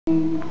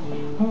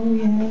Oh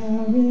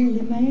yeah,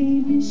 really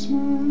made me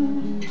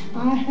smile.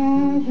 I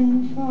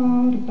haven't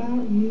thought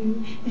about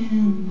you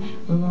in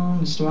the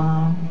longest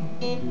while.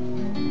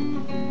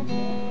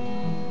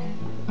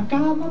 I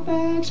got my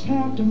bags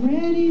packed, I'm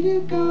ready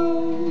to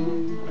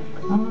go.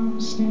 I'm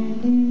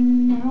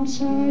standing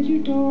outside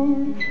your door.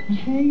 I'd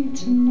hate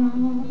to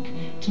knock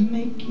to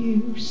make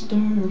you stir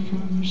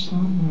from your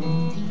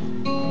slumber.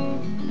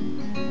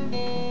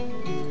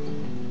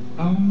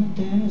 Oh, my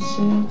dad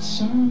said,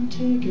 son,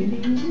 take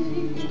it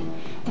easy.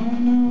 Oh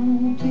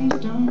no, please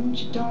don't,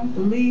 you don't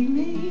believe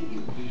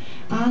me.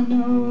 I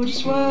know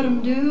just what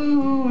I'm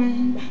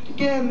doing to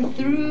get me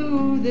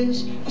through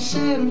this. I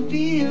said I'm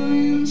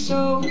feeling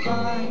so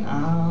fine,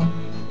 I'll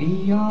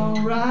be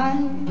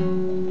alright.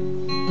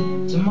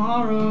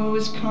 Tomorrow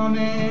is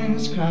coming,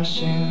 it's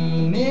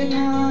crashing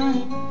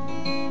midnight.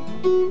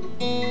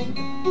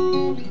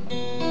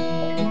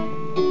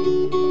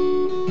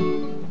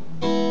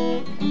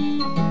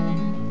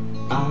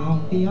 I'll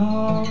be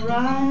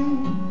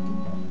alright.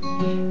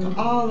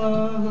 All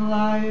of the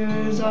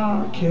liars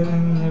are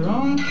killing their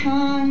own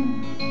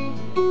kind.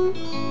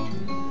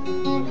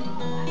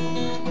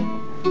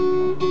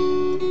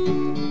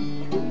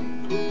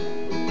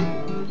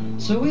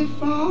 So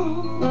if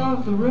all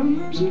of the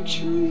rumors are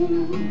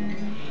true,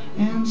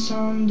 and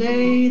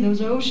someday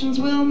those oceans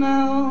will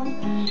melt,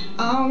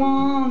 I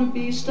wanna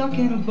be stuck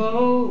in a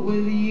boat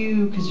with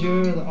you, 'cause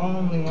you're the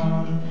only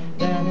one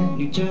that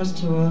knew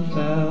just how I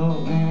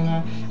felt.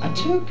 When I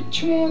took a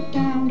trip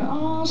down to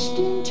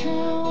Austin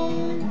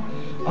town,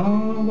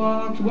 all I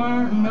walked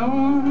weren't no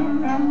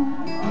one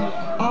around.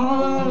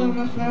 All of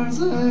my friends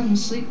let me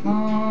sleep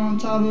on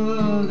top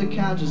of the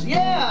couches.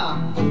 Yeah!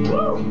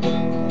 Woo!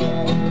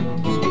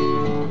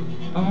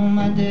 Oh,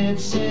 my dad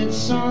said,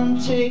 son,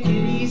 take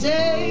it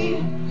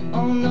easy.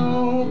 Oh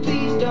no,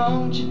 please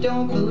don't, you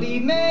don't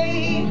believe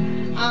me.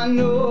 I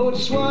know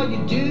just what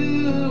you're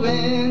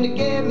doing to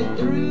get me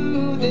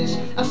through this.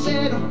 I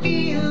said I'm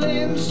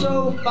feeling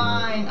so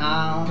fine,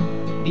 I'll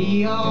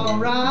be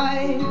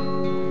alright.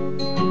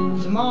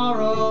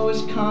 Tomorrow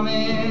is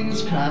coming,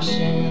 it's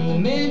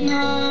crashing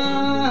midnight.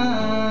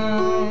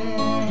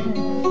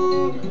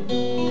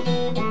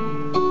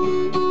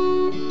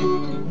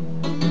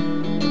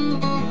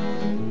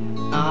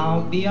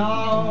 I'll be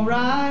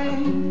alright.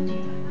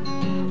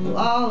 Well,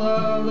 all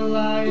of the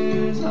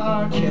liars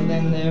are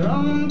killing their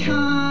own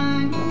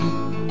kind.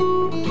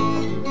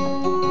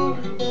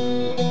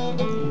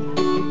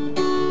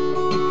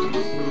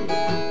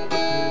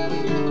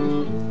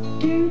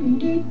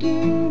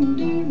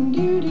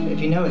 If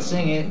you know it,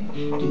 sing it.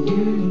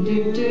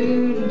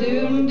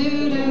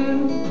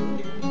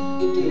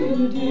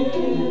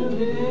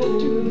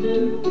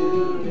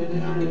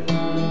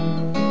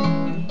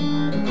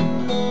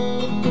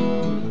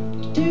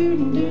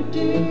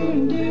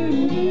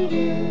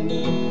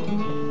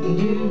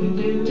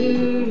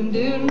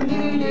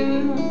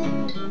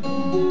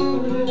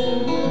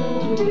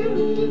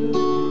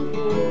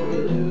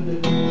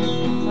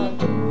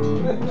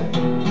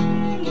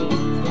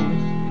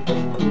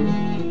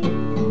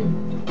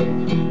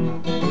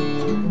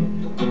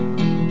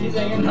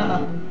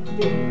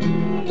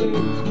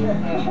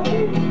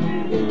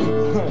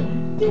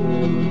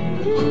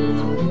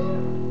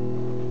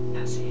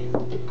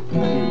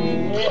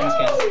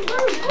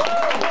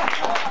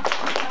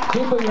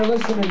 People, you're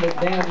listening to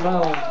Dan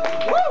Moe.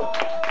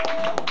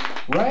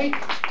 Right?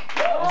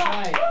 That's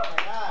right.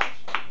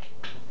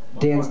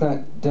 Dan's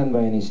not done by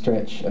any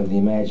stretch of the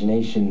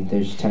imagination.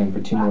 There's time for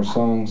 2 more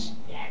songs.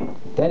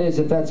 That is,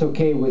 if that's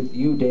okay with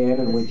you, Dan,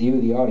 and with you,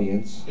 the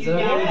audience. Is it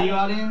okay with you,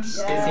 audience?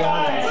 It's the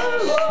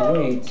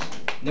audience. Sweet.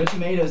 No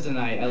tomatoes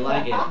tonight. I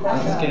like it.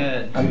 That's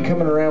good. I'm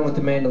coming around with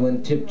the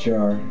mandolin tip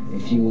jar.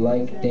 If you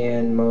like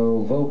Dan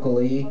Moe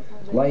vocally,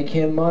 like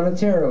him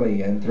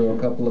monetarily, and throw a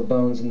couple of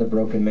bones in the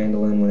broken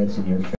mandolin when it's in your face.